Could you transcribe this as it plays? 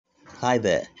Hi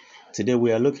there. Today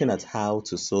we are looking at how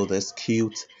to sew this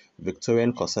cute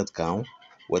Victorian corset gown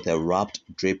with a wrapped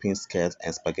draping skirt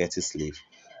and spaghetti sleeve.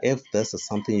 If this is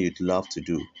something you'd love to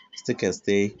do, stick and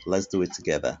stay, let's do it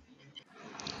together.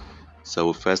 So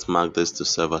we first mark this to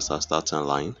serve as our starting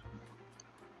line.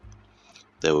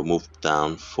 Then we move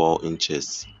down 4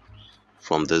 inches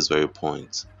from this very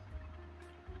point.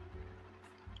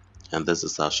 And this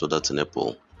is our shoulder to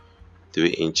nipple. 3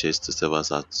 inches to serve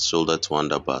as our shoulder to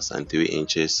underbust and 3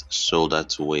 inches shoulder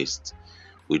to waist.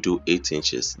 We do 8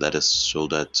 inches, that is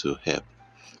shoulder to hip.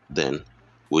 Then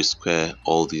we square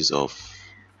all these off.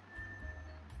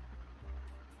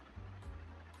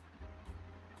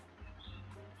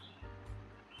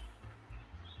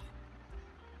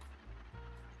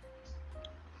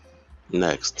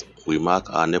 Next, we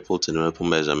mark our nipple to nipple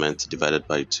measurement divided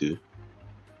by 2.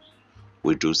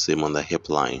 We do same on the hip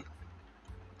line.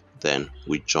 Then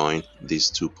we join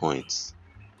these 2 points.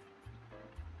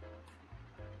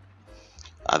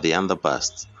 At the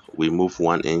underbust, we move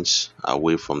 1 inch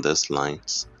away from these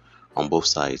lines on both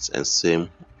sides and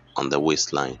same on the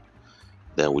waistline.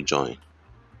 Then we join.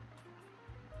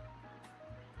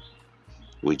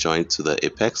 We join to the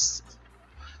apex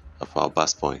of our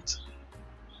bust point.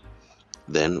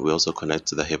 Then we also connect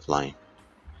to the hip line.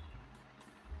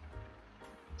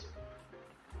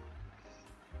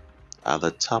 At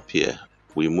the top here,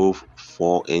 we move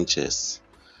 4 inches.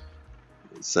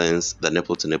 Since the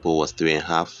nipple to nipple was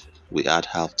 3.5, we add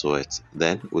half to it.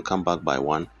 Then we come back by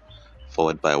 1,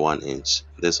 forward by 1 inch.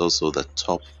 This is also the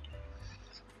top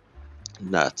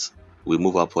dart. We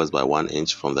move upwards by 1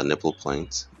 inch from the nipple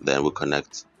point. Then we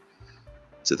connect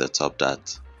to the top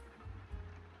dart.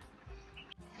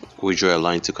 We draw a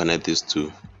line to connect these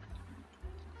two.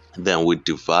 Then we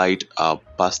divide our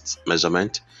bust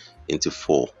measurement into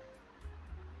 4.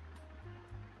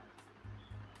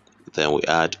 Then we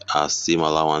add our seam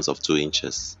allowance of 2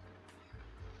 inches.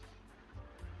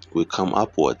 We come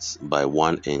upwards by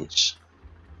 1 inch.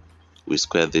 We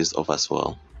square this off as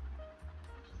well.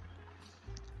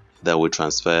 Then we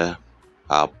transfer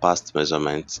our bust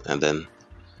measurement and then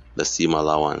the seam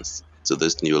allowance to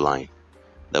this new line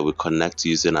that we connect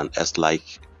using an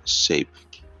S-like shape.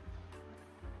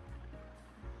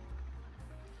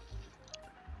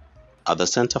 At the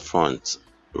center front,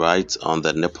 right on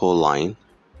the nipple line,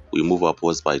 we move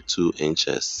upwards by 2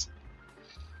 inches.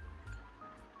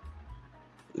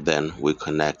 Then we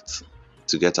connect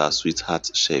to get our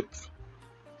sweetheart shape.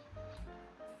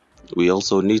 We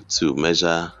also need to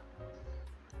measure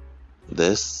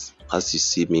this as you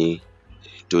see me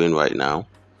doing right now.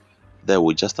 Then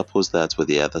we just oppose that with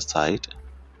the other side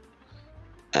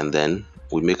and then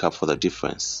we make up for the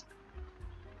difference.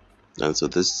 And so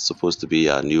this is supposed to be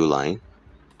our new line.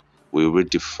 We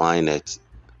redefine it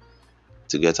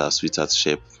to get our sweetheart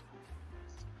shape.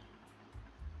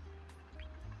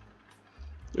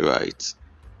 Right,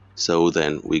 so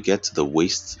then we get to the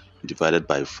waist divided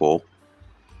by 4.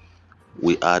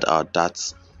 We add our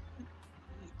darts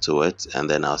to it and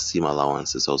then our seam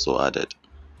allowance is also added.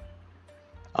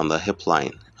 On the hip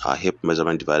line, our hip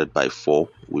measurement divided by 4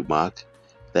 we mark,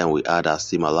 then we add our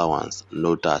seam allowance,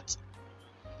 no dart.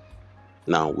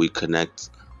 Now we connect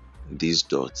these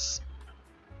dots.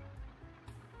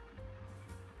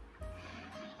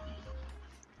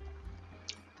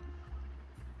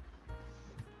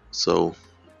 So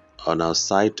on our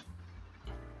side,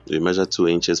 we measure 2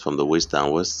 inches from the waist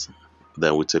downwards,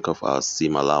 then we take off our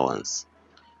seam allowance.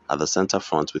 At the center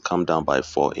front, we come down by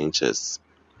 4 inches.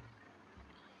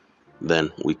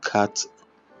 Then we cut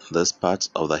this part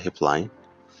of the hip line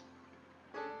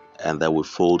and then we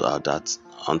fold our dart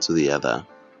onto the other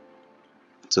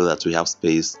so that we have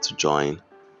space to join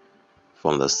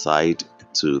from the side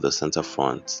to the center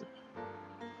front.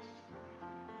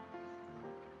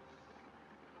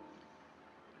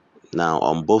 Now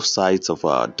on both sides of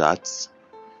our darts,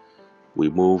 we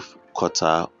move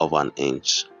 1/4 of an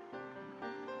inch.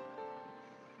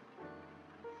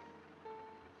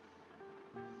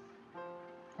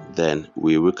 Then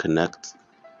we reconnect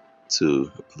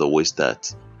to the waist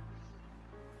dart.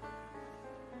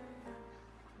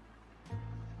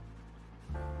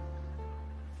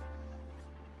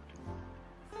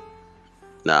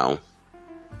 Now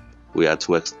we are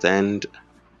to extend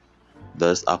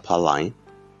this upper line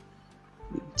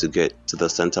to get to the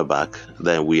center back.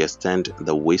 Then we extend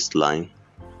the waistline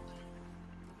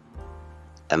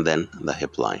and then the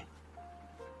hip line.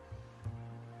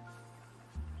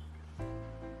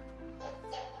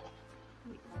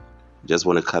 Just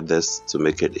want to cut this to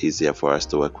make it easier for us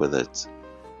to work with it.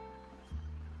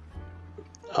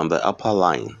 On the upper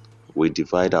line, we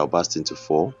divide our bust into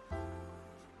 4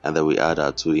 and then we add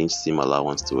our 2-inch seam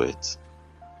allowance to it.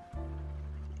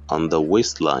 On the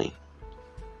waistline,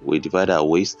 we divide our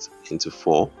waist into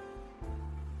 4.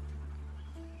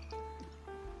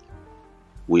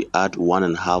 We add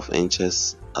 1.5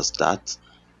 inches as that.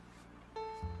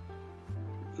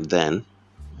 Then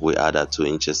we add our 2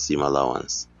 inches seam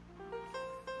allowance.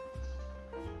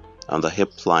 On the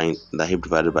hip line, the hip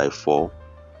divided by 4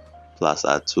 plus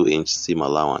our 2-inch seam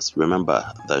allowance.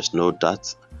 Remember, there's no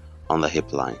dot on the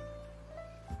hip line.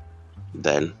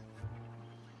 Then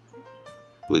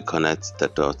we connect the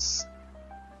dots.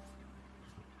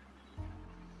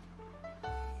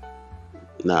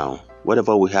 Now,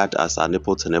 whatever we had as our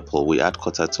nipple to nipple, we add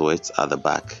quarter to it at the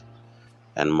back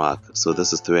and mark. So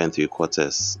this is 3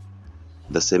 3/4.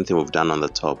 The same thing we've done on the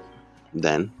top.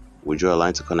 Then we draw a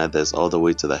line to connect this all the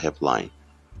way to the hip line.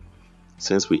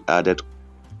 Since we added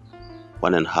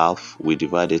 1.5, we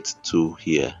divide it 2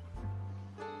 here,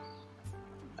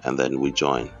 and then we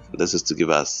join. This is to give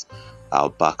us our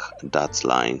back dart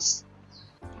lines.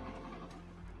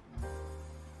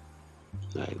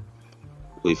 Right.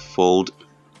 We fold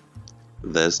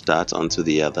this dart onto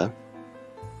the other.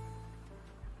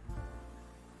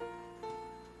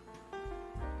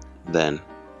 Then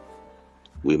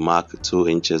we mark 2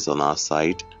 inches on our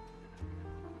side.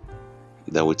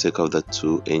 Then we take off the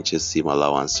 2 inches seam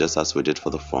allowance just as we did for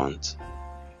the front.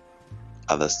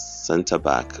 At the center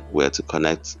back, we are to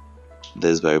connect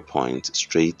this very point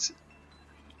straight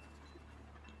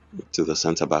to the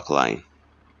center back line.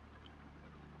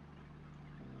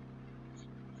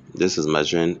 This is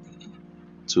measuring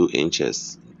 2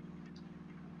 inches.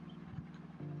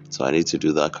 So I need to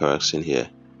do that correction here.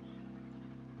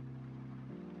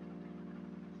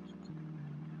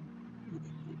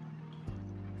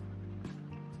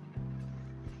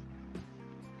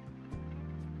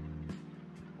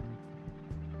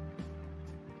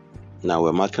 Now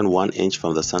we're marking 1 inch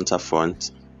from the center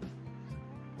front,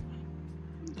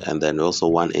 and then also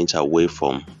 1 inch away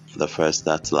from the first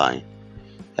dart line,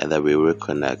 and then we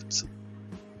reconnect.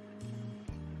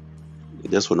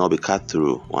 This will not be cut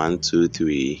through. 1, 2,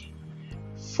 3,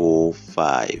 4,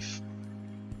 5.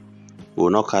 We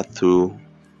will not cut through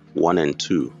 1 and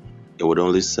 2. It would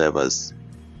only serve as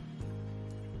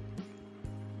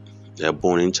a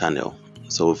boning channel.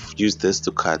 So we've used this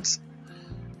to cut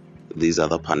these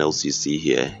other panels you see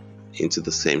here into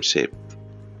the same shape.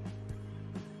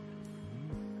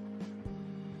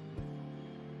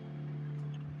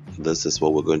 This is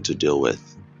what we're going to deal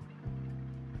with.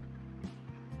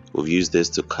 We've used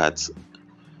this to cut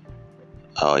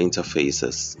our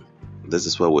interfaces. This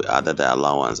is where we added the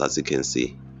allowance, as you can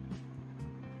see.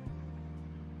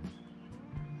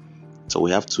 So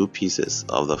we have 2 pieces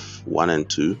of the 1 and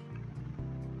 2.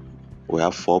 We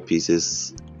have 4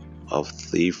 pieces of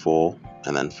 3, 4,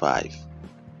 and then 5.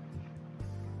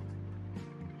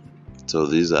 So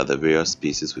these are the various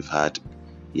pieces we've had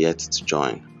yet to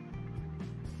join.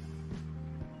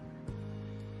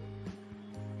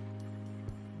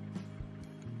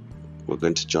 We're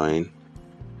going to join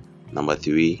number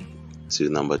 3 to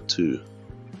number 2.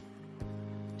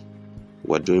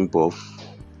 We're doing both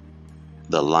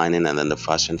the lining and then the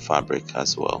fashion fabric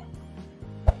as well.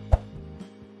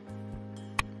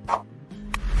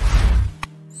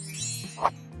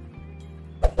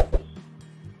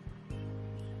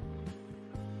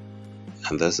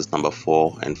 And this is number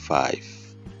 4 and 5.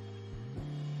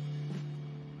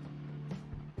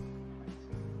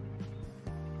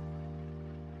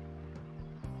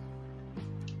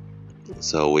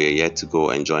 So we are yet to go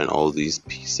and join all these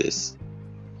pieces.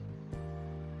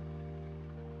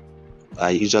 I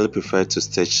usually prefer to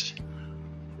stitch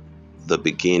the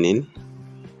beginning,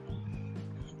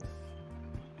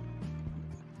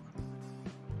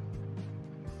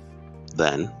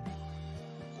 then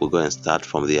we'll go and start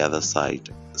from the other side,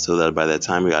 so that by the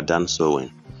time we are done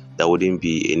sewing, there wouldn't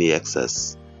be any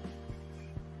excess.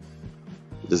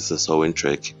 This is a sewing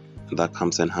trick that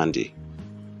comes in handy.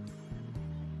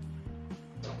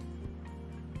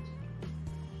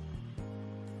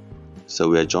 So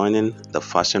we are joining the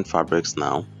fashion fabrics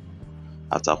now,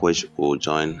 after which we'll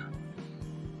join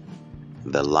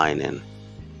the lining.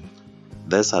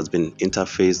 This has been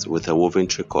interfaced with a woven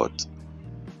tricot,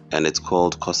 and it's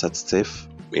called corset stiff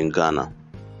in Ghana.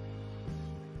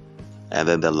 And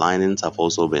then the linings have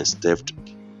also been stiffed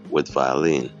with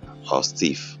VILENE or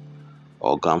stiff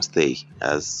or gum stay,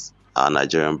 as our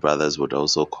Nigerian brothers would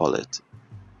also call it.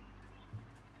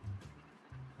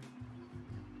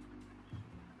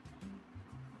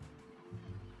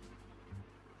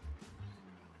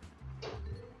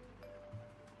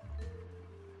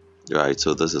 Right,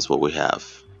 so this is what we have.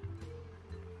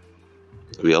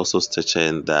 We also stitch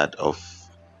in that of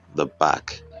the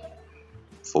back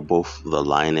for both the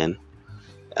lining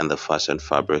and the fashion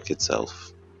fabric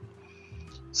itself.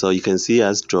 So you can see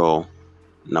as draw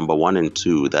number 1 and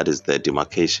 2, that is the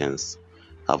demarcations,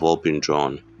 have all been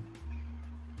drawn.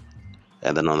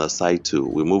 And then on the side too,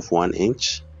 we move 1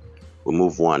 inch, we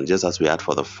move 1 just as we had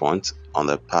for the front on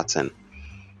the pattern.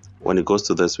 When it goes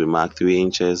to this, we mark 3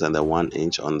 inches and then 1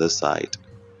 inch on this side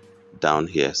down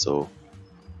here, so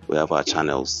we have our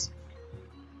channels.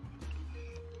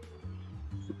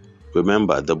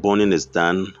 Remember, the boning is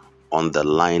done on the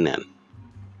lining.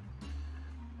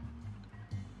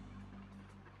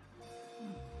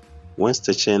 When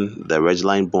stitching the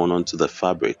ridgeline bone onto the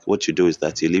fabric, what you do is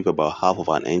that you leave about half of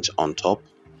an inch on top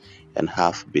and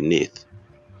half beneath.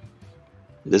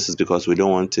 This is because we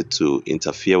don't want it to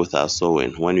interfere with our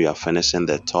sewing when we are finishing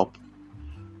the top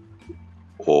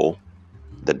or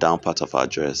the down part of our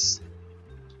dress.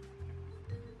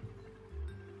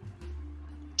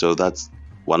 So that's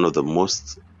one of the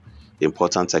most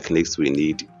important techniques we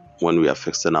need when we are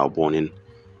fixing our boning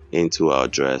into our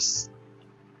dress.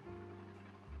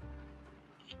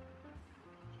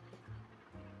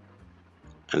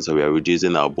 And so we are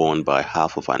reducing our bone by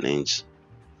half of an inch.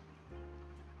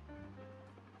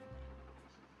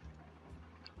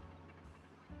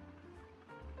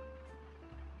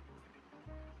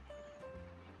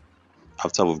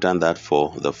 After we've done that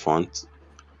for the front,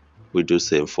 we do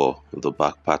same for the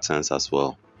back patterns as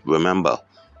well. Remember,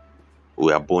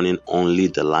 we are boning only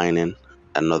the lining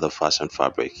and not the fashion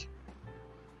fabric.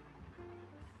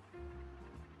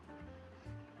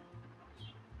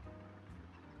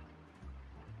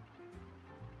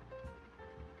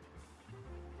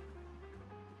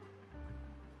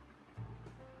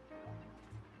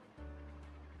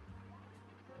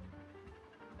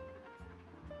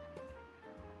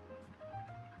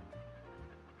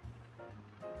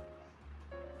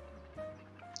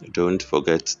 Don't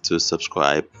forget to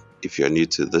subscribe if you're new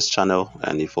to this channel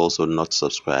and if also not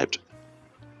subscribed.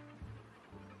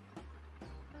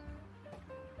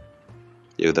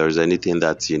 If there is anything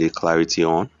that you need clarity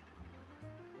on,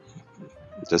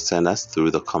 just send us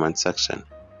through the comment section.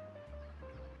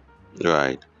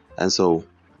 Right, and so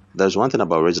there's one thing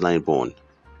about ridgeline bone.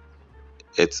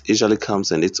 It usually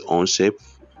comes in its own shape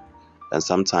and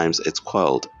sometimes it's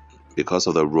coiled because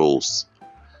of the rolls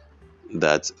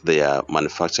that they are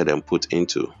manufactured and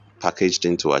packaged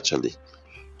into actually.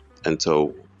 And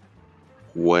so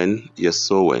when you're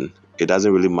sewing, it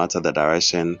doesn't really matter the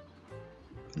direction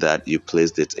that you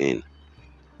placed it in.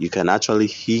 You can actually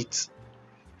heat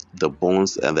the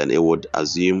bones and then it would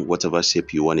assume whatever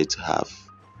shape you want it to have.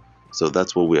 So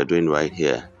that's what we are doing right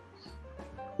here.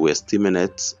 We're steaming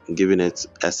it, giving it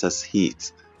excess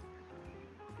heat,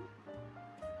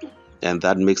 and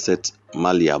that makes it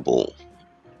malleable.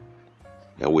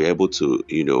 And we're able to,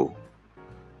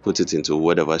 put it into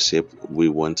whatever shape we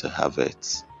want to have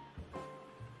it.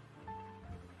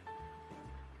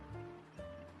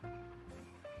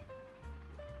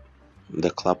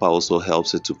 The clapper also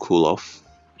helps it to cool off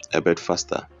a bit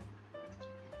faster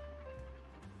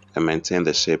and maintain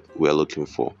the shape we're looking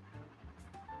for.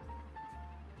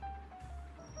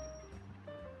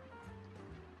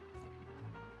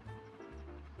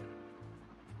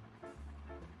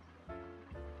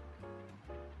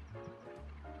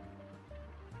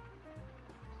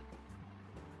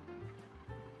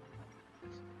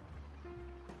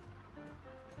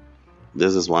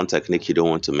 This is one technique you don't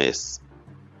want to miss.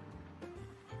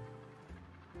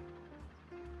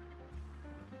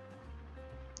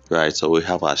 Right, so we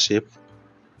have our shape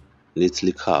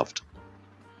neatly carved.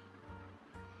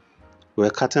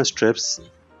 We're cutting strips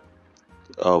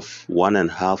of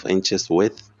 1.5 inches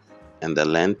width, and the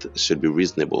length should be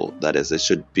reasonable. That is, it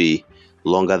should be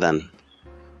longer than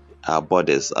our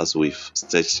bodice as we've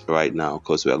stitched right now,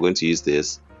 because we are going to use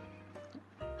this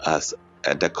as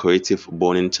a decorative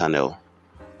boning channel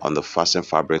on the fashion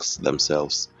fabrics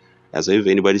themselves. And so if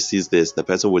anybody sees this, the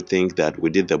person would think that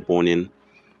we did the boning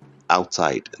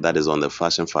outside, that is on the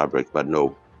fashion fabric, but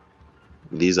no,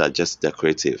 these are just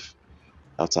decorative.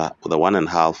 After the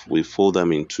 1.5, we fold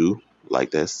them in 2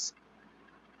 like this,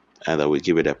 and then we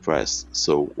give it a press.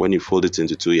 So when you fold it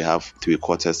into 2, you have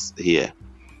 3/4 here.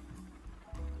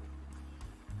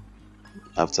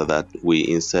 After that, we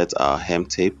insert our hem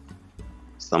tape.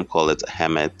 Some call it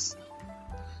hemmet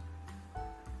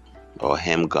or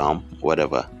hem gum,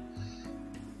 whatever,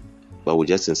 but we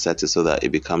just insert it so that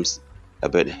it becomes a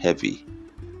bit heavy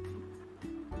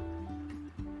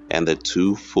and the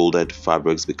 2 folded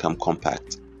fabrics become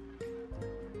compact,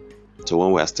 so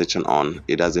when we are stitching on,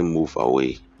 it doesn't move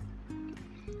away.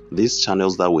 These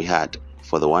channels that we had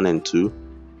for the 1 and 2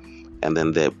 and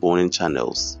then the boning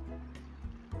channels.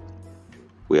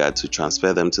 We are to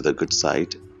transfer them to the good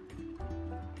side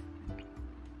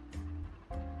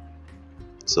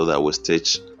so that we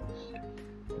stitch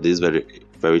these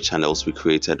very channels we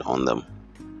created on them.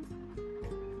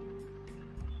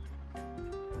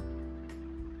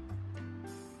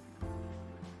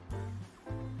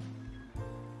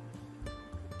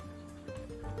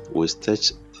 We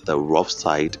stitch the rough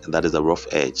side, that is the rough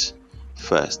edge,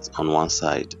 first on one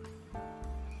side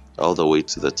all the way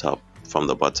to the top from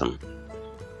the bottom.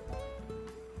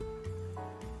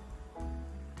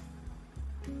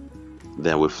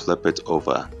 Then we flip it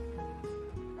over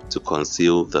to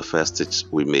conceal the first stitch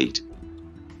we made.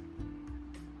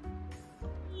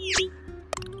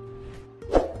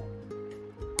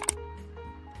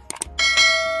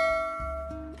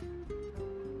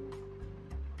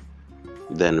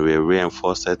 Then we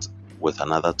reinforce it with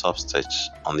another top stitch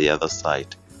on the other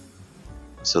side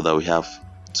so that we have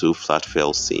two flat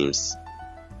fill seams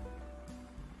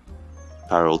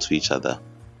parallel to each other.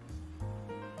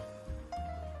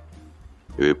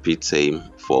 We repeat same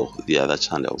for the other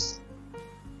channels.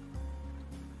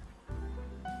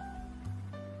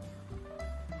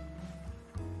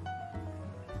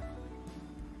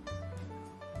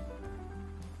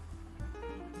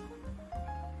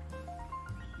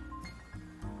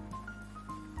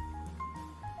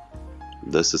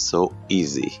 This is so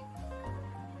easy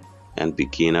and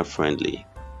beginner friendly.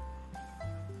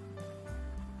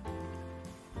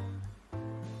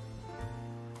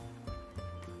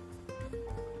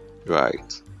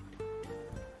 Right.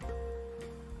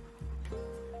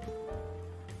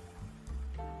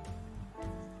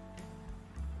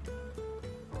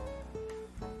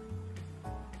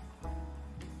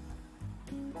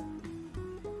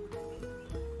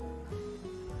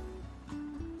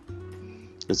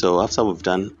 So after we've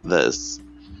done this,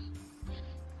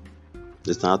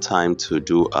 it's now time to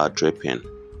do our draping.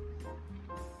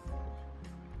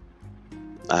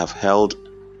 I have held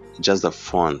just the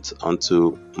front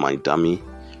onto my dummy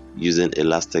using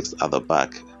elastics at the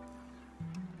back,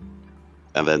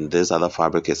 and then this other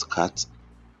fabric is cut,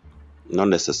 not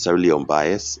necessarily on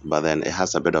bias, but then it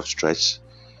has a bit of stretch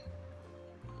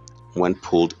when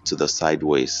pulled to the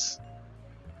sideways.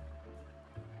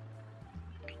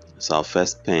 So I'll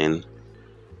first pin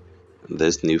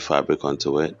this new fabric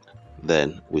onto it,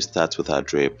 then we start with our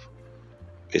drape.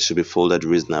 It should be folded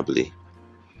reasonably.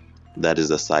 That is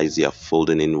the size you are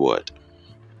folding inward.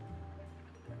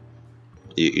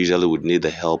 You usually would need the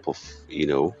help of,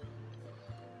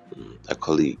 a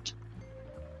colleague.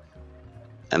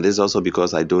 And this is also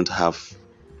because I don't have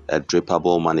a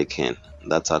drapable mannequin.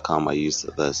 That's how come I use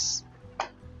this.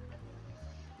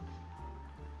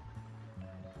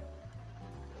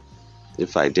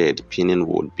 If I did, pinning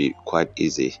would be quite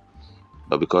easy,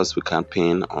 but because we can't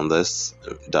pin on this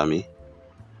dummy,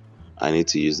 I need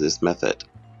to use this method.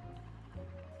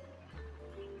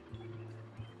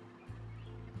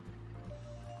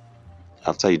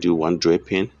 After you do one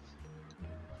draping,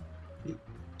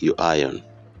 you iron.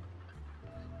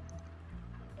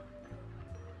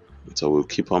 So we'll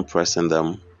keep on pressing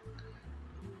them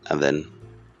and then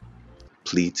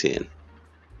pleating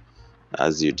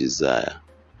as you desire.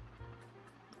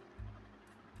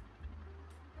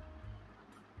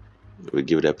 We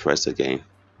give it a press again.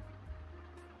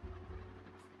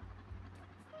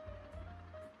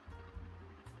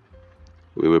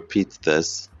 We repeat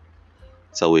this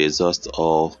till we exhaust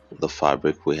all the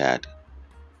fabric we had.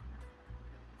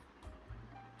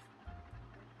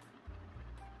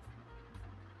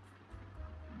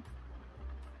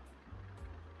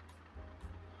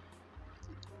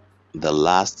 The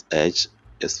last edge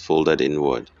is folded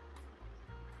inward.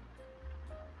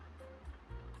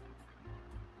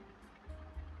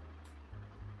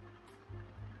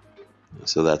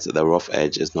 So that the rough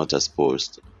edge is not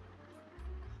exposed.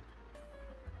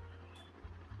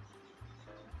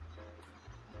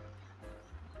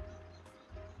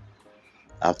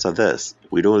 After this,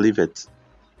 we don't leave it.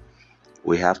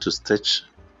 We have to stitch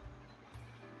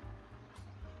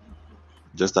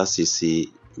just as you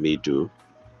see me do.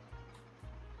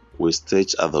 We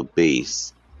stitch at the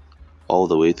base all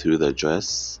the way through the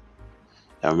dress.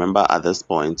 And remember, at this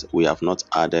point we have not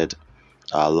added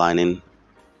our lining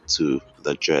to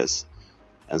the dress,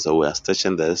 and so we are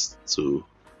stitching this to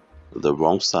the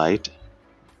wrong side.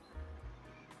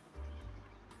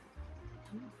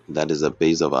 That is the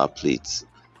base of our pleats.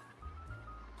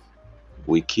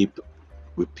 We keep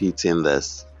repeating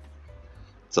this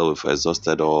till we've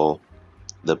exhausted all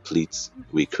the pleats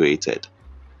we created.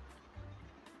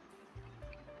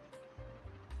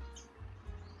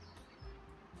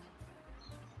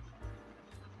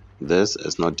 This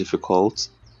is not difficult,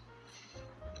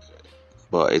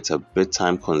 but it's a bit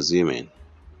time consuming,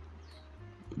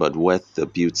 but worth the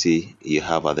beauty you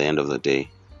have at the end of the day.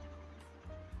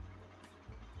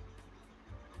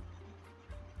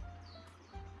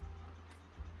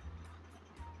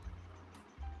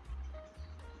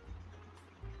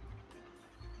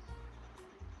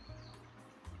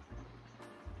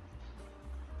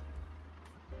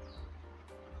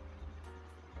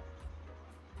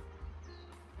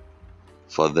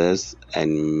 For this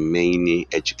and many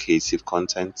educative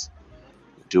content,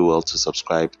 do well to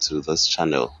subscribe to this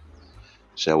channel.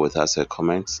 Share with us your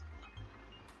comments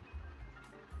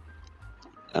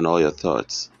and all your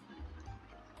thoughts.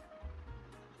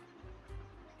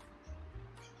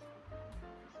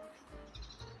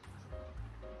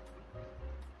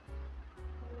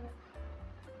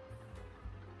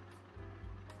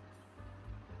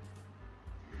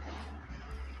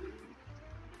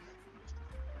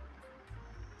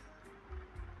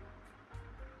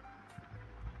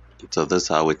 So this is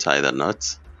how we tie the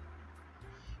knot,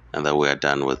 and then we are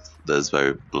done with this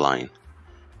very line.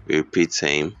 We repeat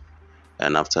same,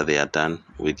 and after they are done,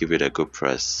 we give it a good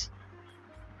press.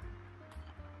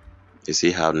 You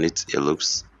see how neat it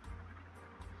looks?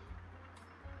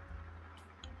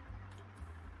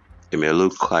 It may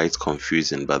look quite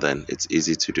confusing, but then it's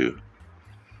easy to do.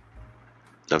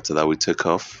 After that, we take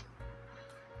off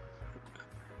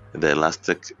the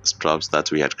elastic straps that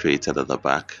we had created at the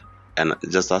back. And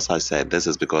just as I said, this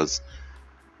is because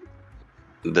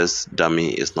this dummy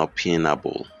is not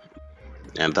pinnable,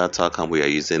 and that's how come we are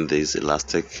using this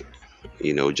elastic,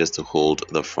 just to hold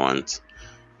the front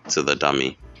to the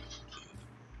dummy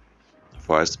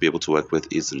for us to be able to work with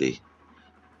easily.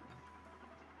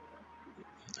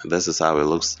 This is how it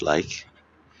looks like.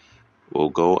 We'll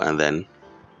go and then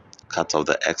cut off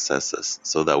the excesses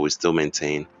so that we still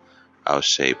maintain our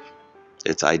shape.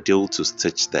 It's ideal to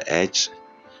stitch the edge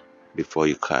before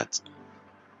you cut.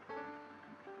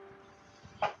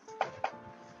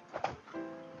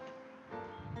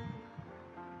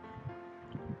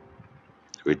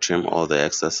 We trim all the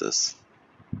excesses.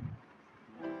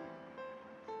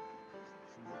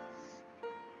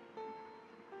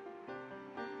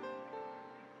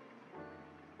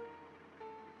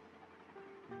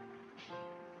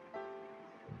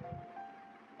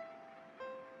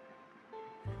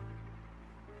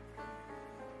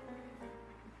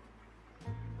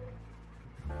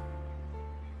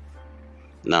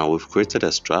 Now we've created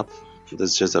a strap.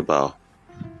 This is just about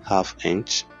 1/2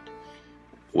 inch.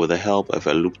 With the help of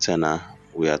a loop turner,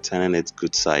 we are turning it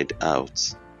good side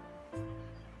out.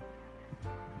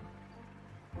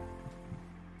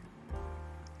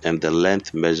 And the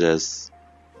length measures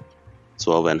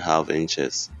 12.5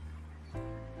 inches.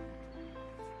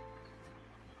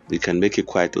 You can make it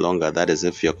quite longer, that is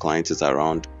if your client is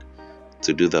around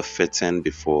to do the fitting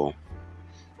before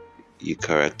you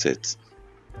correct it.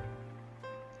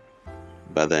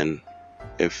 But then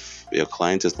if your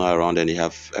client is not around and you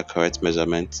have a correct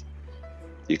measurement,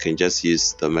 you can just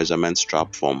use the measurement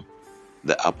strap from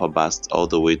the upper bust all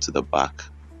the way to the back.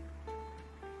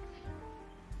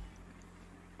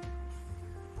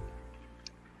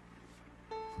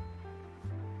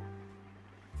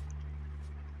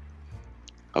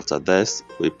 After this,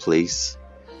 we place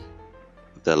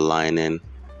the lining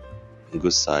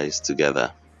good size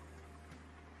together.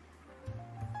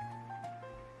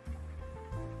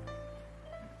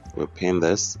 We pin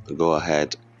this, go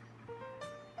ahead,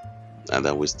 and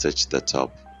then we stitch the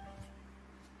top.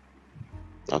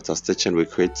 After stitching, we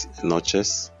create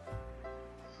notches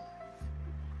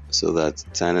so that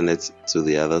turning it to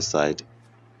the other side,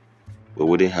 we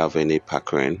wouldn't have any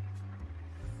puckering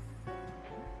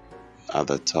at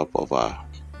the top of our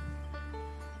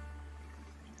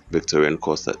Victorian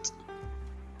corset.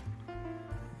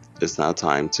 It's now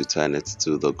time to turn it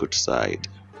to the good side.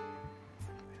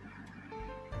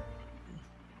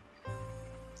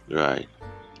 Right.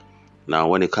 Now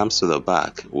when it comes to the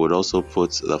back, we would also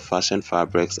put the fashion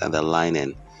fabrics and the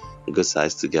lining good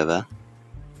size together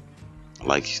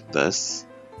like this.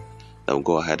 Then we'll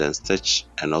go ahead and stitch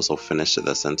and also finish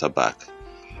the center back.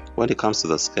 When it comes to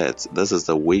the skirt, this is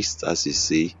the waist as you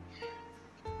see,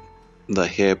 the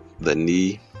hip, the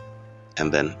knee,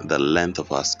 and then the length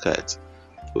of our skirt.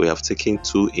 We have taken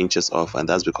 2 inches off, and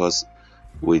that's because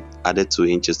we added 2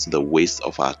 inches to the waist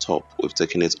of our top. We've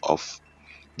taken it off.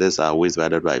 This is our waist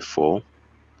divided by 4,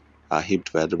 our hip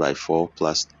divided by 4,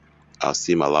 plus our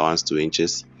seam allowance 2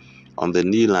 inches. On the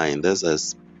knee line, this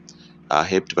is our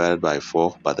hip divided by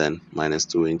 4, but then minus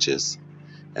 2 inches.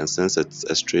 And since it's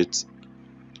a straight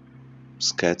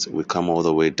skirt, we come all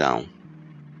the way down.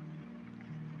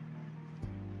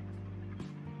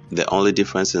 The only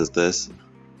difference in this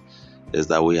is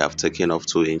that we have taken off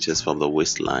 2 inches from the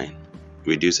waistline,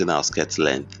 reducing our skirt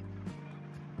length.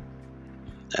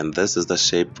 And this is the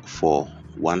shape for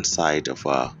one side of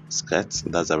our skirt.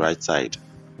 That's the right side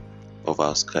of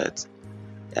our skirt,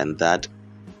 and that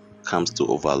comes to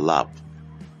overlap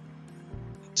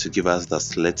to give us the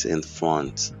slit in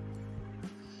front.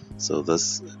 So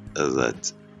this is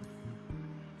it.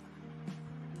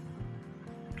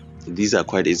 These are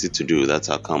quite easy to do. That's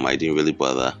how come I didn't really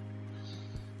bother,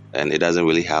 and it doesn't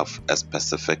really have a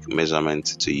specific measurement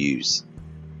to use.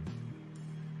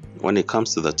 When it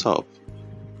comes to the top,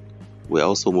 we're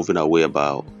also moving away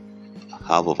about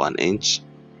 1/2 inch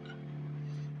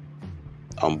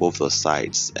on both the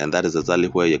sides, and that is exactly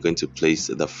where you're going to place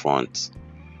the front.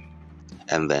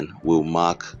 And then we'll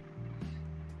mark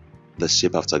the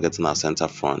shape after getting our center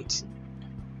front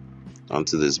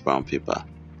onto this brown paper.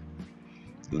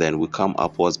 Then we come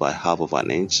upwards by 1/2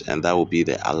 inch, and that will be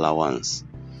the allowance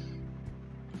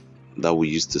that we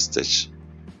use to stitch.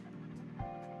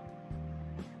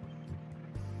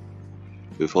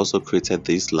 We've also created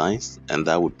these lines, and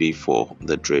that would be for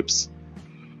the drapes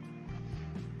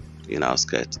in our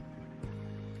skirt.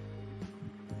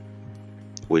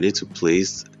 We need to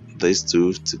place these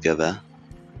two together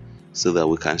so that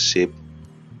we can shape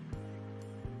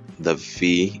the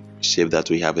V shape that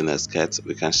we have in the skirt.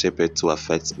 We can shape it to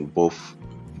affect both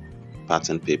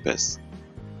pattern papers.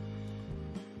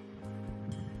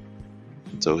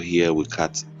 So here we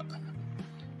cut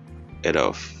it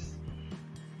off,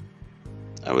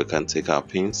 and we can take our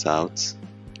pins out,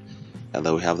 and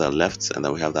then we have the left, and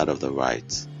then we have that of the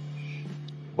right.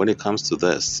 When it comes to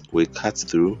this, we cut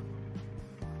through,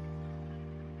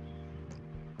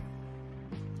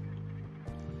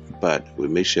 but we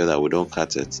make sure that we don't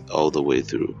cut it all the way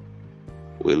through.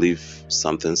 We leave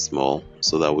something small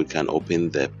so that we can open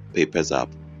the papers up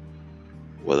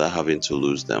without having to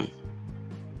lose them,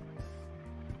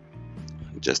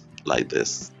 just like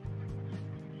this.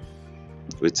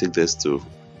 We take this to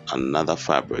another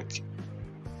fabric,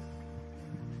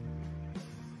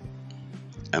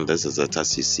 and this is it.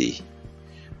 As you see,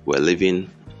 we're leaving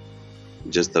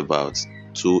just about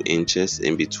 2 inches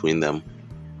in between them.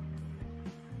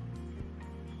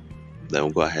 Then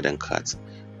we'll go ahead and cut.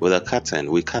 With a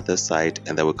cutting, we cut this side,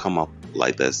 and then we come up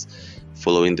like this,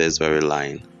 following this very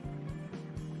line,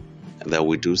 and then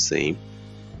we do same.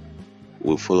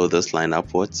 We follow this line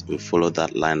upwards, we follow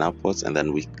that line upwards, and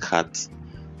then we cut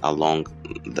along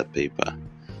the paper.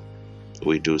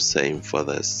 We do same for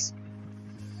this.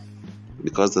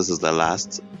 Because this is the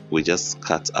last, we just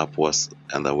cut upwards,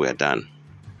 and then we're done.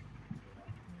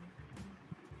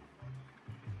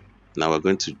 Now we're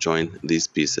going to join these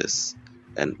pieces,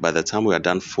 and by the time we are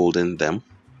done folding them,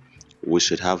 we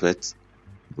should have it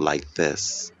like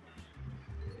this.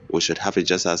 We should have it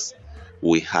just as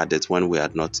we had it when we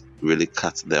had not really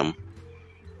cut them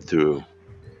through,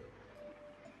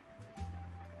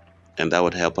 and that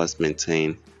would help us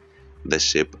maintain the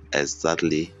shape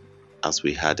exactly as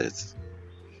we had it.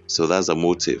 So that's a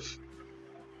motive,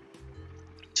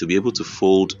 to be able to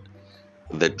fold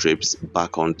the drapes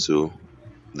back onto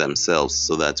themselves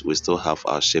so that we still have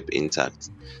our shape intact.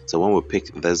 So when we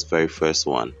pick this very first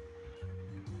one,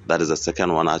 that is the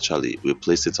second one actually, we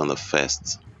place it on the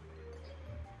first,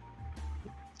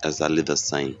 exactly the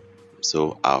same.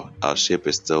 So our shape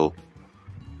is still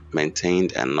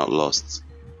maintained and not lost.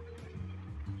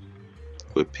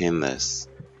 We pin this.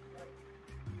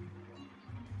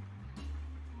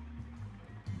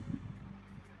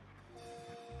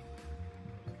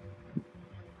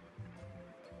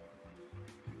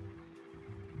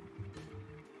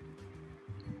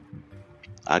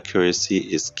 Accuracy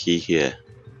is key here.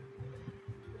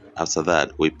 After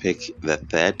that, we pick the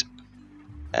third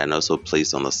and also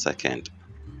place on the second.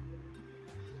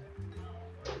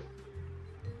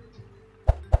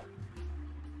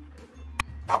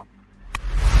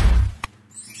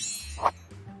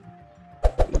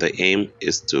 The aim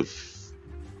is to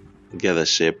get the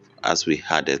shape as we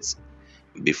had it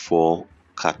before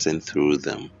cutting through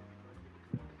them.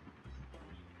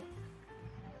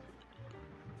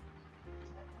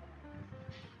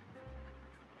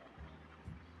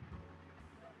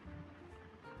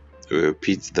 We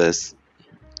repeat this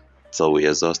till we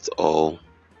exhaust all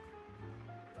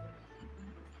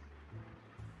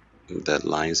the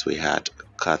lines we had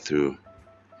cut through.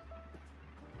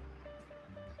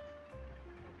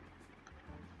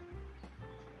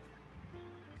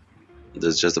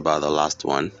 This is just about the last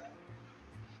one.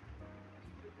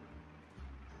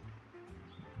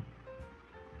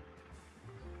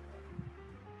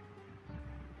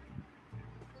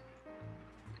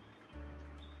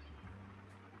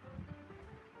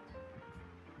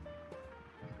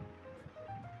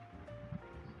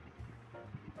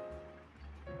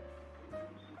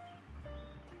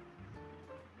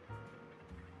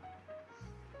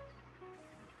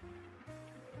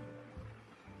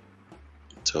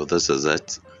 So this is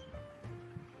it.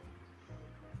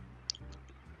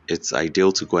 It's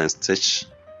ideal to go and stitch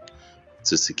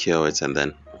to secure it, and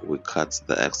then we cut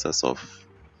the excess off.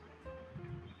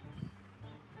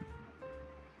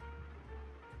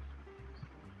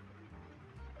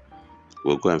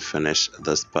 We'll go and finish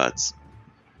this part.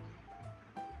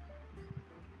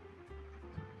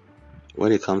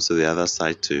 When it comes to the other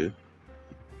side too,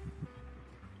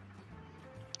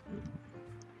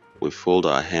 we fold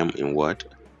our hem inward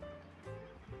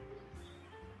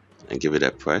and give it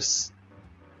a press.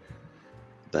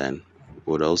 Then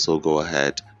we'll also go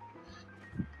ahead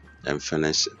and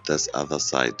finish this other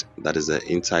side, that is the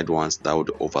inside ones that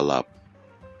would overlap,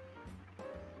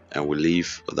 and we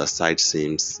leave the side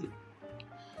seams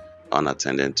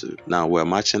unattended to. Now we're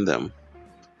matching them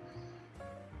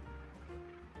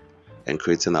and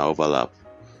creating our overlap.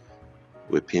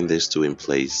 We pin these two in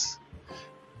place,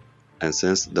 and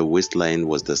since the waistline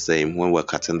was the same when we're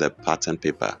cutting the pattern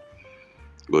paper,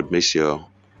 we would make sure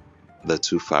the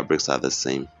two fabrics are the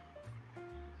same,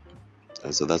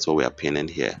 and so that's what we are pinning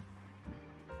here.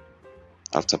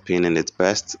 After pinning, it's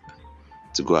best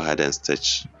to go ahead and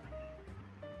stitch.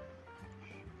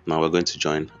 Now we're going to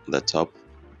join the top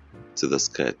to the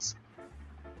skirt,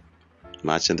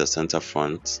 matching the center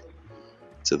front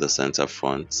to the center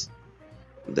front,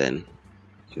 then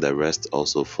the rest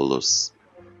also follows.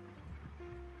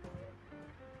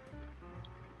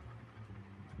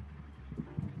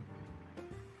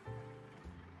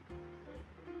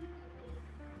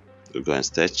 We go and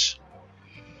stitch.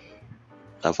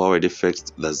 I've already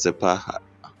fixed the zipper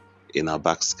in our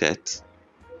back skirt,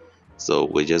 so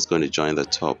we're just going to join the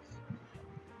top.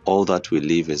 All that we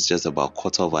leave is just about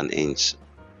 1/4 of an inch,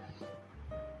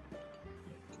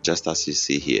 just as you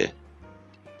see here.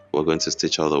 We're going to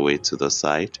stitch all the way to the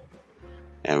side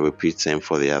and repeat same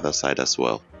for the other side as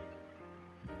well.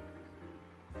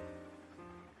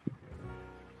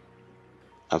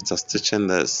 After stitching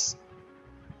this,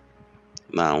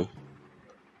 now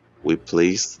we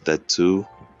place the two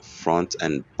front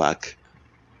and back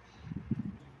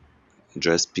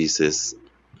dress pieces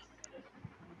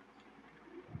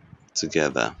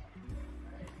together,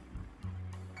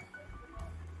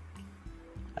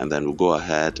 and then we'll go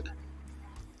ahead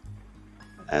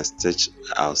and stitch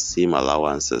our seam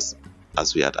allowances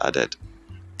as we had added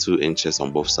 2 inches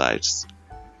on both sides.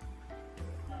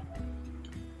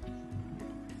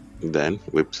 Then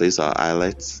we place our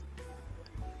eyelets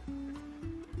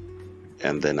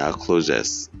and then our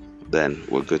closures, then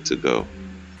we're good to go.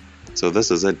 So this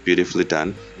is it, beautifully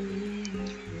done.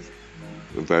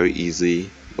 Very easy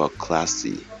but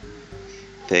classy.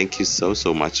 Thank you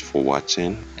so much for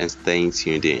watching and staying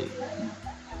tuned in.